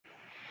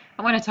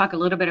I want to talk a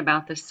little bit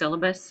about the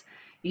syllabus.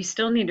 You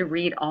still need to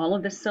read all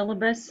of the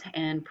syllabus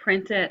and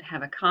print it,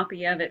 have a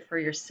copy of it for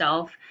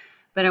yourself,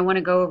 but I want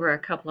to go over a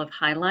couple of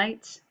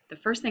highlights. The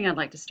first thing I'd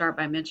like to start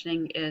by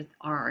mentioning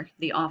are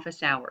the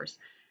office hours.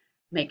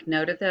 Make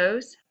note of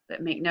those,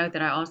 but make note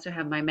that I also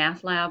have my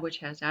math lab, which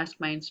has Ask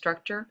My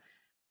Instructor,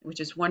 which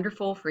is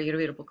wonderful for you to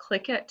be able to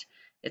click it.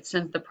 It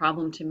sends the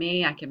problem to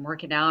me. I can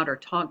work it out or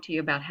talk to you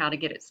about how to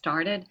get it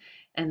started,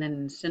 and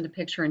then send a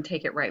picture and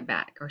take it right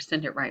back or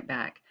send it right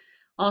back.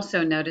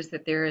 Also notice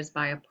that there is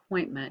by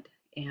appointment,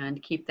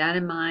 and keep that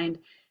in mind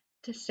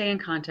to stay in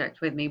contact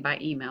with me by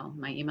email.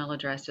 My email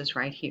address is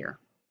right here.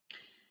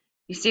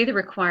 You see the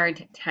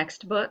required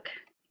textbook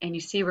and you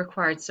see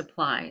required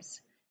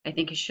supplies. I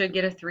think you should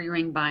get a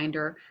 3-ring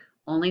binder.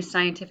 Only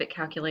scientific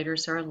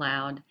calculators are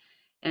allowed,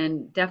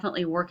 and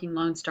definitely working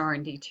Lone Star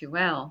and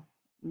D2L.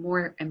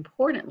 More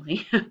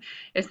importantly,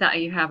 is that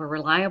you have a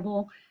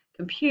reliable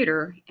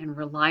computer and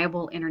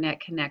reliable internet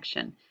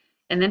connection,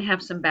 and then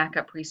have some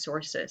backup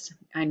resources.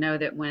 I know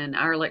that when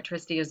our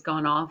electricity has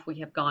gone off, we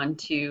have gone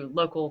to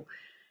local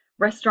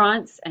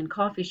restaurants and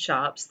coffee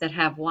shops that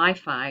have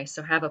Wi-Fi,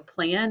 so have a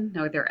plan,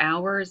 know their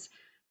hours,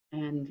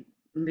 and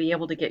be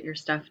able to get your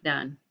stuff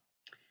done.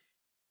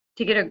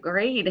 To get a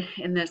grade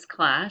in this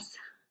class,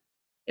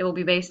 it will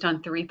be based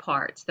on 3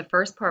 parts. The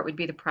first part would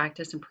be the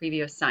practice and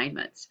preview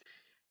assignments.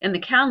 In the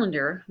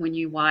calendar, when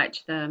you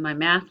watch my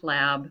math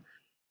lab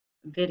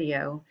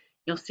video,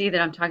 you'll see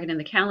that I'm talking in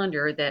the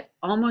calendar that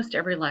almost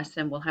every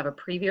lesson will have a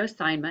preview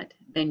assignment,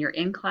 then your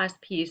in-class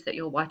piece that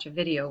you'll watch a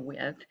video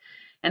with,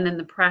 and then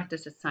the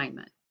practice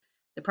assignment.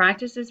 The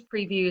practices,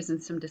 previews,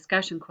 and some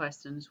discussion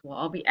questions will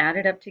all be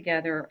added up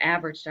together,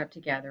 averaged up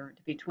together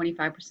to be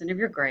 25% of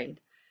your grade.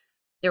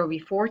 There will be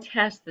 4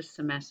 tests this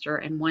semester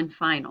and 1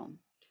 final.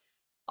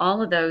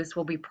 All of those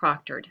will be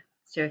proctored.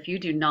 So if you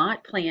do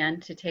not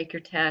plan to take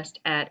your test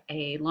at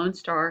a Lone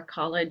Star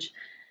College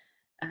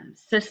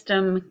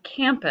system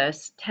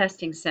campus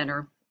testing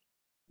center,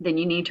 then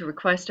you need to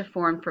request a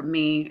form from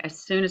me as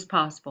soon as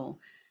possible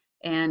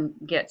and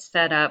get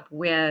set up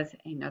with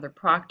another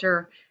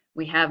proctor.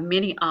 We have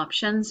many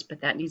options,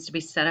 but that needs to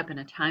be set up in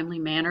a timely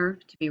manner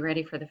to be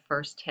ready for the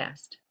first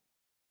test.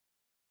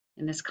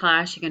 In this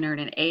class, you can earn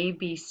an A,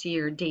 B, C,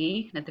 or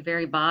D. And at the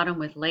very bottom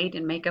with late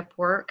and makeup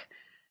work,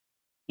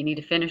 you need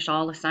to finish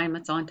all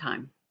assignments on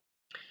time.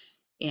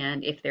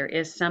 And if there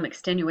is some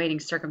extenuating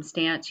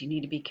circumstance, you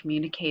need to be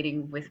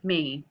communicating with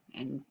me,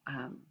 and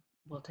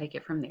we'll take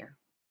it from there.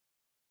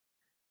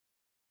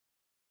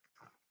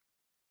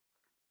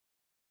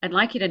 I'd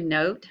like you to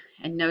note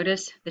and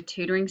notice the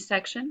tutoring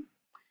section.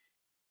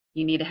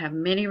 You need to have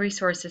many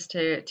resources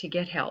to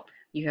get help.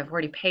 You have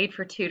already paid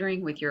for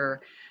tutoring with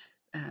your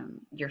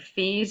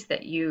fees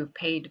that you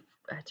paid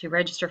to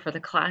register for the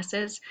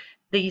classes.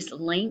 These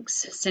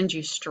links send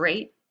you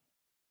straight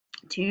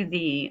to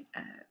the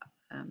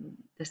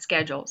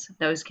schedules.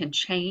 Those can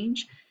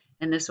change,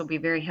 and this will be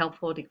very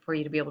helpful for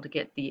you to be able to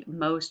get the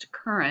most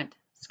current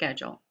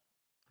schedule.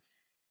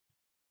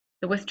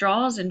 The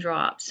withdrawals and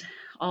drops.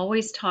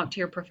 Always talk to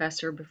your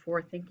professor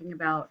before thinking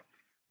about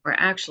or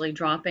actually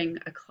dropping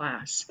a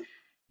class.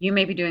 You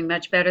may be doing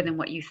much better than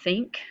what you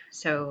think,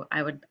 so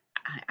I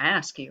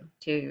ask you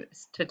to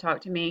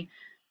talk to me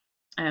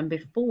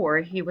before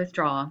you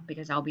withdraw,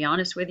 because I'll be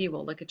honest with you,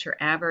 we'll look at your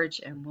average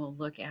and we'll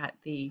look at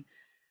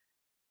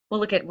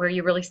where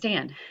you really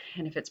stand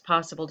and if it's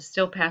possible to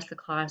still pass the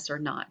class or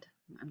not.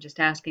 I'm just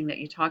asking that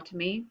you talk to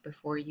me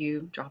before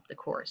you drop the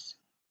course.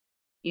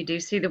 You do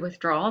see the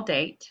withdrawal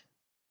date.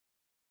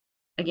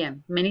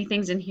 Again, many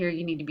things in here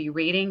you need to be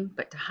reading,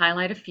 but to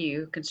highlight a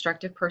few,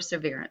 constructive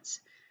perseverance.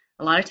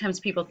 A lot of times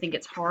people think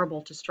it's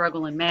horrible to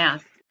struggle in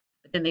math,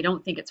 but then they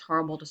don't think it's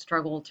horrible to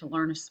struggle to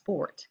learn a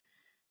sport.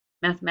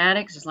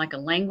 Mathematics is like a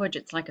language,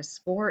 it's like a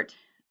sport.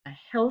 A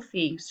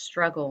healthy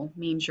struggle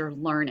means you're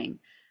learning.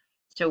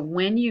 So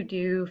when you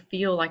do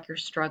feel like you're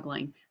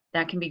struggling,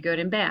 that can be good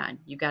and bad.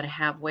 You've got to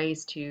have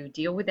ways to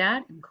deal with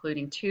that,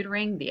 including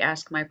tutoring, the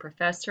Ask My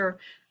Professor,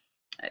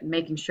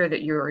 making sure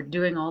that you're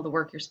doing all the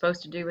work you're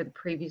supposed to do with the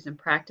previews and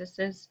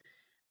practices.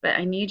 But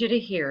I need you to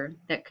hear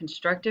that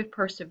constructive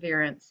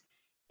perseverance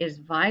is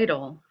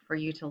vital for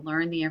you to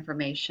learn the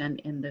information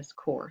in this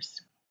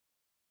course.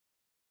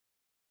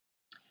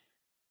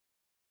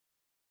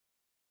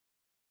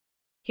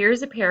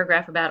 Here's a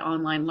paragraph about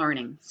online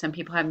learning. Some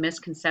people have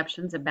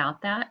misconceptions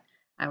about that.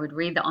 I would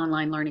read the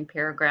online learning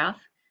paragraph.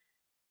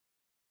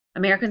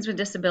 Americans with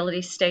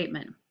Disabilities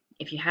Statement.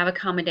 If you have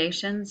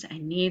accommodations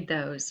and need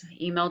those,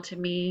 email to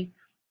me,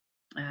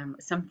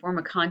 some form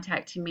of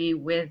contact to me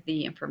with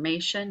the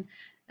information.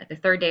 At the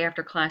 3rd day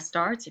after class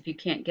starts, if you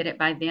can't get it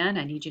by then,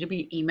 I need you to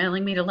be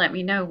emailing me to let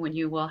me know when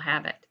you will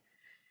have it.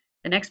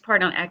 The next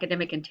part on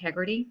academic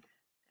integrity,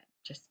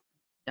 just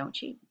don't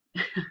cheat.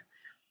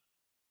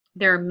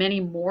 There are many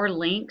more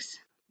links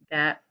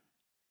that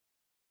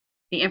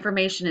the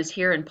information is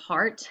here in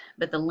part,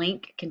 but the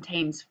link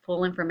contains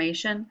full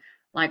information,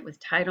 like with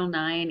Title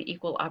IX,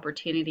 Equal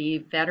Opportunity,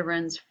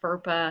 Veterans,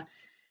 FERPA,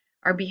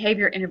 our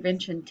Behavior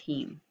Intervention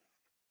Team.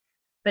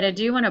 But I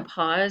do want to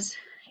pause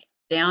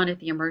down at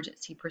the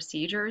emergency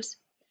procedures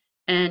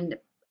and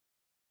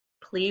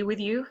plead with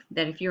you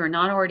that if you are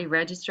not already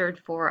registered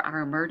for our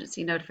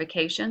emergency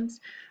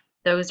notifications,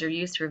 those are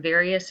used for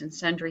various and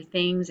sundry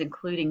things,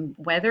 including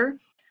weather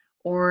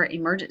or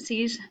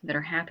emergencies that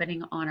are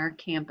happening on our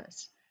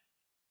campus.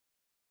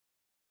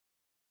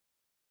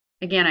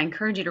 Again, I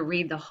encourage you to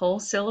read the whole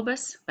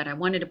syllabus, but I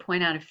wanted to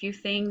point out a few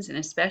things, and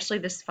especially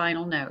this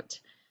final note.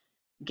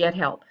 Get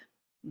help.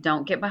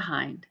 Don't get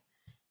behind.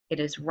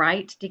 It is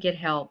right to get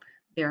help.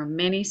 There are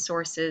many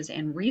sources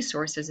and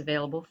resources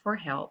available for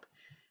help.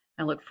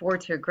 I look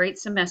forward to a great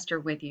semester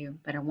with you,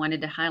 but I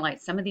wanted to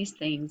highlight some of these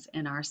things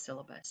in our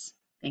syllabus.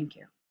 Thank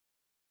you.